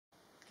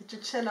Get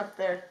your chin up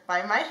there.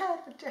 By my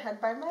head. Put your head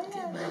by my head.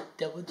 Get my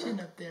double chin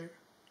up there.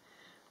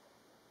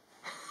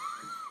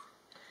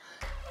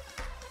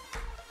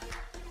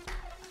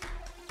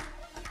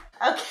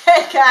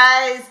 Okay,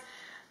 guys.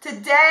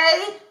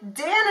 Today,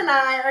 Dan and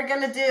I are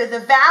going to do the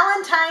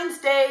Valentine's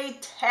Day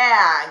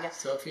Tag.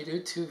 So if you do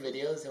 2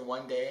 videos in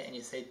one day and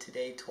you say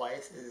today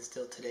twice, is it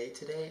still today?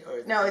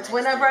 Or no, it's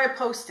whenever I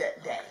post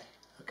it day.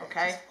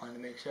 Okay. Just wanted to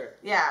make sure.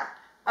 Yeah.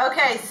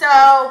 Okay,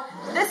 so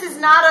this is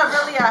not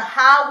really a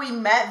how we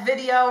met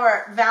video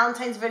or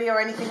Valentine's video or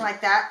anything like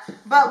that,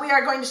 but we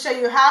are going to show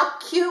you how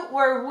cute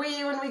were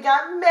we when we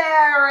got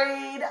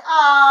married.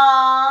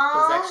 Aww. It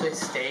was actually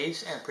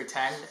staged and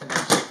pretend, and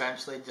then she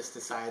eventually just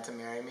decided to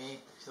marry me.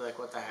 She's like,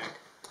 what the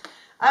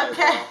heck?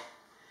 Okay.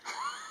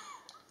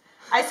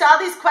 I saw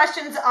these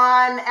questions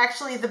on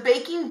actually the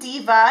Baking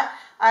Diva.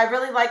 I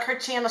really like her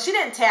channel. She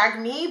didn't tag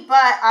me,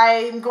 but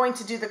I'm going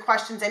to do the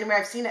questions anyway.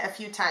 I've seen it a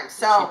few times.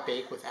 So does she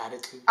bake with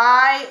attitude?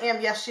 I am.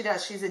 Yes, she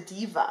does. She's a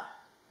diva.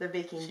 The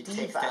Baking Diva. She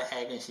takes that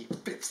egg and she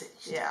flips it.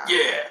 Yeah.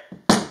 Yeah.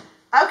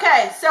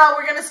 Okay, so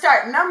we're gonna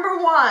start. Number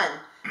 1.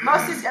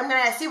 I'm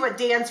gonna see what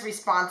Dan's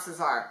responses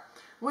are.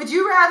 Would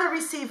you rather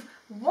receive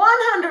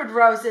 100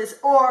 roses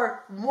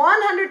or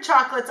 100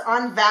 chocolates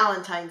on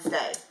Valentine's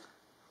Day?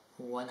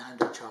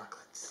 100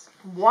 chocolates.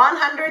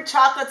 100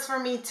 chocolates for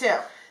me too.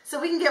 So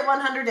we can get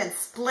 100 and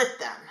split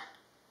them.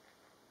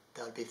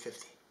 That would be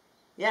 50.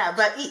 Yeah,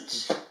 but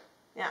each.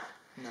 Yeah.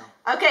 No.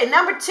 Okay,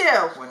 number 2.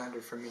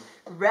 100 for me.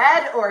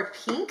 Red or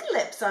pink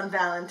lips on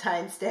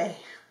Valentine's Day?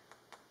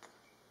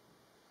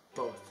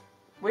 Both.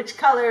 Which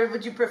color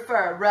would you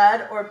prefer,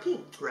 red or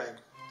pink?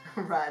 Red.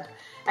 Red.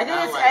 I think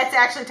it's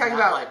actually talking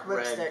about like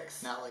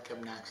lipsticks. Red, not like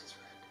obnoxious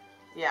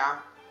red. Yeah.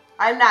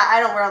 I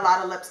don't wear a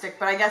lot of lipstick,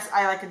 but I guess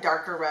I like a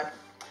darker red.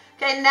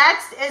 Okay,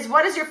 next is,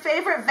 what is your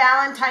favorite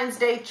Valentine's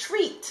Day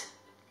treat?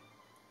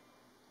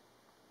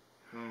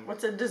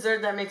 What's a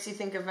dessert that makes you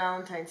think of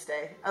Valentine's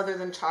Day, other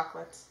than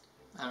chocolates?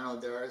 I don't know,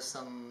 there are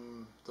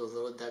those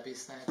little Debbie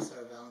snacks that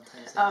are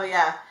Valentine's Day. Oh,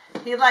 yeah.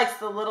 He likes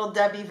the little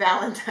Debbie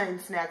Valentine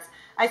snacks.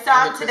 I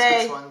saw him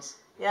today. Ones.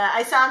 Yeah,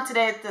 I saw him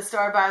today at the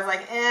store, but I was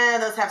like,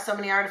 those have so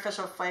many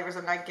artificial flavors,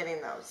 I'm not getting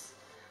those.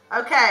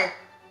 Okay.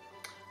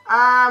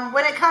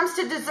 When it comes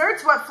to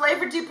desserts, what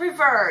flavor do you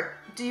prefer?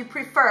 Do you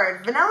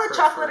prefer vanilla,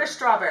 chocolate, or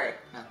strawberry?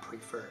 Not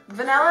prefer.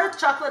 Vanilla,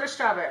 chocolate, or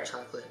strawberry?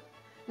 Chocolate.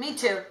 Me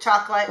too,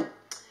 chocolate.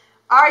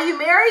 Are you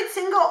married,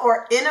 single,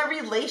 or in a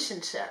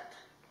relationship?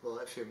 Well,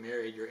 if you're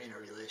married, you're in a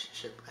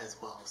relationship as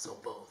well, so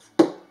both.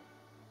 Gotcha.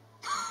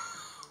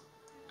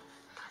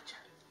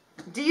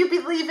 Do you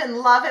believe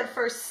in love at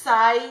first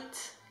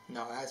sight?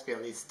 No, it has to be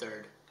at least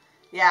 3rd.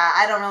 Yeah,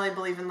 I don't really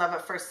believe in love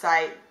at first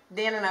sight.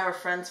 Dan and I were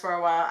friends for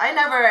a while. I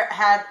never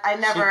had that.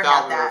 She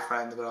thought we were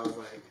friends, but I was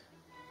like...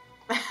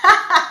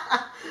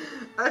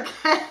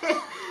 Okay.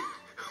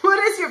 What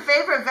is your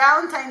favorite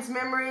Valentine's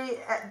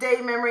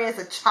Day memory as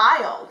a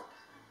child?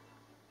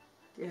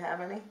 Do you have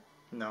any?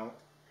 No.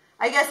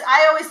 I guess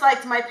I always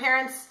liked my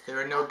parents. There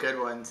were no good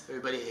ones.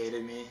 Everybody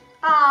hated me.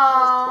 Aww. That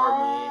was poor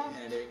me,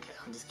 and I didn't care.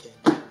 I'm just kidding.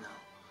 I don't know.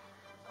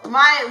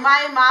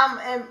 My mom,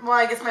 and well,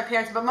 I guess my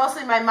parents, but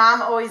mostly my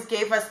mom always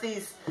gave us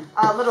these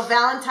little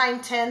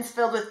Valentine tins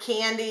filled with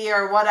candy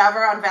or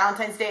whatever on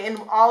Valentine's Day, and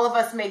all of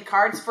us made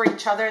cards for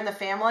each other in the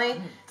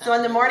family. So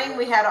in the morning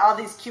we had all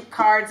these cute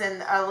cards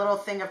and a little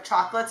thing of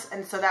chocolates,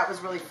 and so that was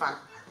really fun.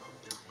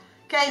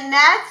 Okay,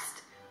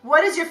 next,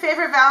 what is your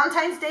favorite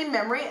Valentine's Day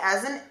memory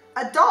as an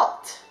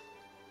adult?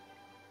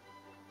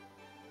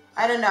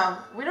 I don't know.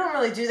 We don't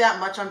really do that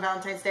much on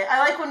Valentine's Day. I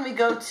like when we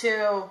go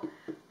to...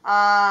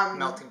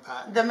 melting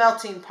pot. The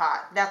melting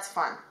pot. That's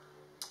fun.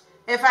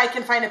 If I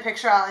can find a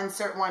picture, I'll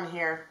insert one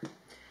here.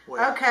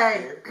 Where?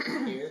 Okay.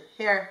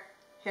 Here?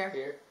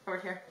 Here. Over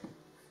here.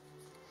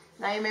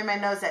 Now you made my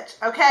nose itch.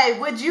 Okay,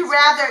 would you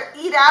rather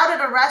eat out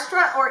at a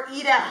restaurant or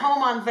eat at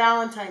home on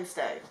Valentine's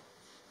Day?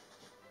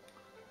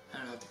 I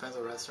don't know. It depends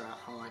on the restaurant.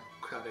 I don't like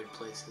crowded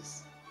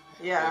places.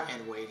 Yeah.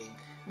 And waiting.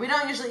 We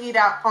don't usually eat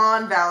out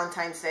on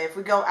Valentine's Day. If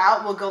we go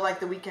out, we'll go like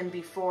the weekend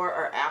before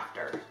or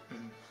after.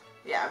 Mm-hmm.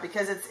 Yeah,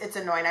 because it's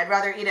annoying. I'd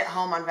rather eat at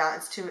home on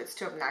Valentine's. It's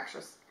too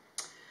obnoxious.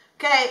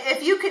 Okay,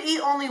 if you could eat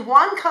only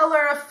one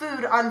color of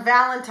food on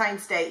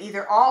Valentine's Day,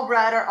 either all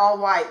red or all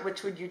white,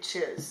 which would you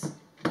choose?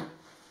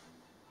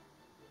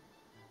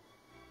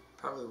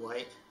 Probably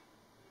white.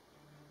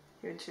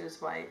 You would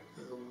choose white.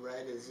 The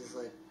red is just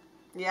like...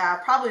 Yeah,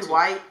 probably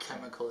white.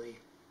 Chemically.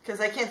 Because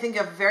I can't think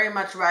of very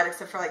much red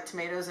except for like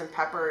tomatoes and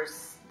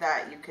peppers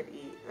that you could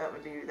eat. That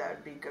would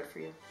be good for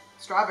you.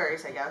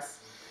 Strawberries, I guess.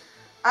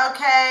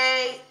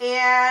 Okay,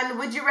 and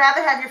would you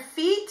rather have your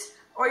feet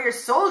or your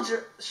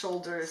shoulders?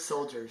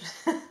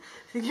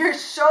 Your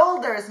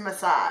shoulders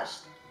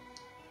massaged?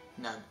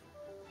 None.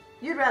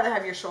 You'd rather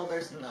have your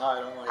shoulders? No, I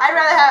don't like.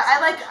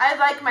 I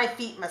like my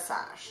feet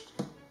massaged.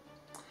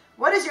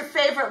 What is your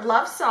favorite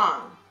love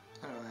song?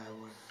 I don't have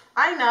one.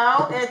 I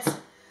know, it's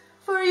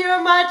For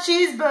You're My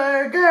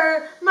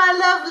Cheeseburger, my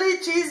lovely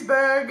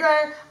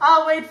cheeseburger.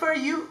 I'll wait for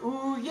you,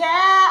 ooh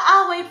yeah,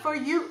 I'll wait for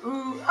you,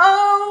 ooh,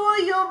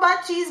 oh, you're my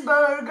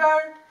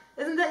cheeseburger.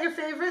 Isn't that your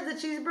favorite, the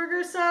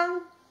cheeseburger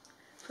song?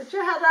 Put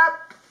your head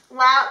up.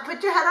 Wow,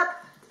 put your head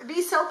up.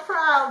 Be so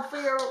proud for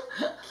your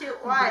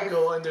cute wife.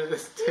 Go under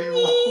this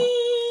table.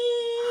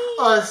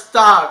 Oh,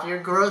 stop.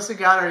 You're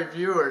grossing out our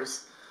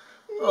viewers.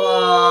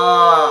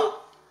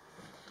 Oh.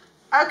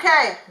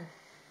 Okay.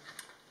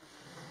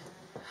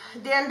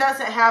 Dan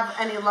doesn't have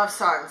any love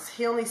songs.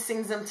 He only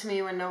sings them to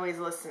me when nobody's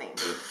listening.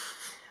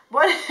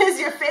 What is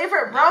your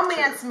favorite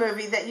romance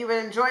movie that you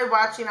would enjoy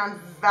watching on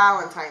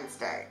Valentine's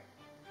Day?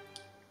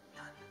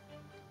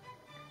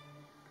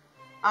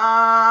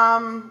 I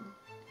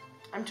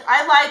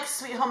like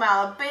Sweet Home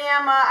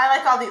Alabama. I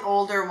like all the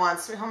older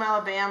ones. Sweet Home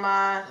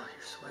Alabama. Oh,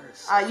 your sweater's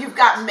so You've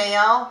Got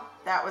Mail.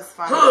 That was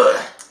fun.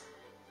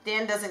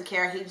 Dan doesn't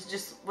care. He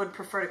just would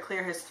prefer to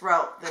clear his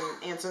throat than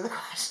answer the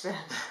question.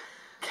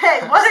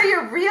 Okay, what are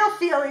your real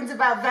feelings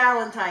about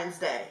Valentine's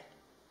Day?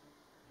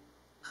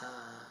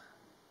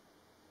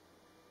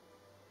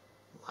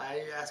 Why are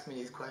you asking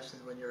me these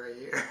questions when you're right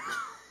here?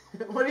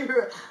 What are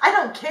you? I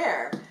don't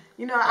care.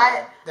 You know,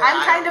 I'm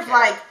kind of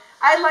like,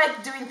 I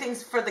like doing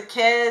things for the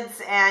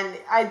kids, and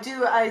I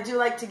do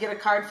like to get a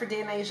card for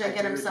Dan. I usually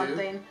get him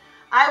something.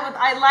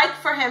 I like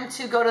for him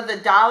to go to the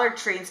Dollar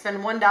Tree and spend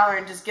 $1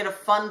 and just get a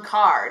fun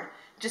card,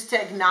 just to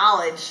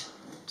acknowledge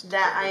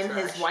that I'm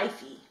his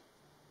wifey.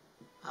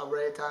 I'll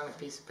write it down on a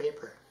piece of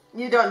paper.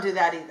 You don't do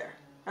that either,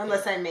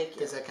 unless I make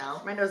you. Does that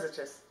count? My nose is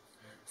just.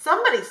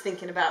 Somebody's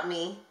thinking about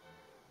me.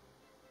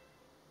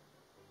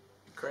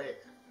 Great.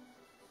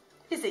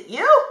 Is it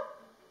you?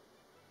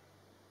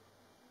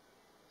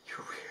 You're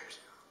weird.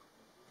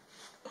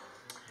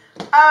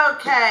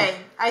 Okay,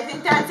 I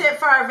think that's it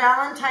for our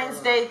Valentine's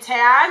Day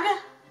tag.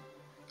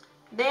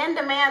 Dan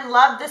DeMan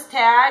loved this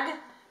tag.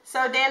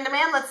 So Dan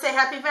DeMan, let's say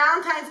Happy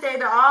Valentine's Day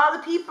to all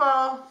the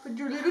people. Put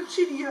your little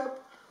chitty up.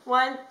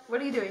 What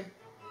are you doing?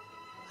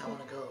 I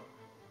want to go.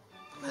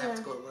 I have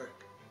to go to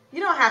work.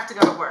 You don't have to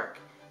go to work.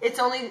 It's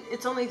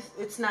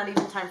not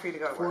even time for you to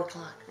go to work.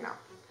 4 o'clock. No.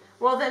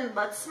 Well, then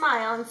let's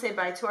smile and say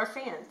bye to our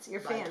fans. Your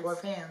fans. Bye to our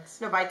fans.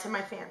 No, bye to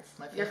my fans.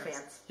 My fans. Your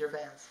fans. Your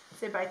fans.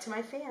 Say bye to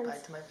my fans. Bye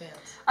to my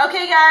fans.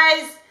 Okay,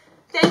 guys.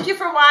 Thank you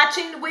for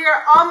watching. We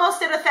are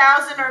almost at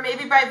 1,000, or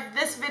maybe by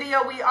this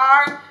video we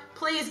are.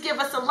 Please give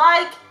us a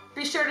like.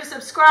 Be sure to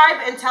subscribe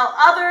and tell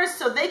others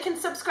so they can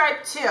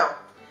subscribe too.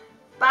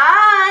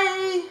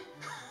 Bye.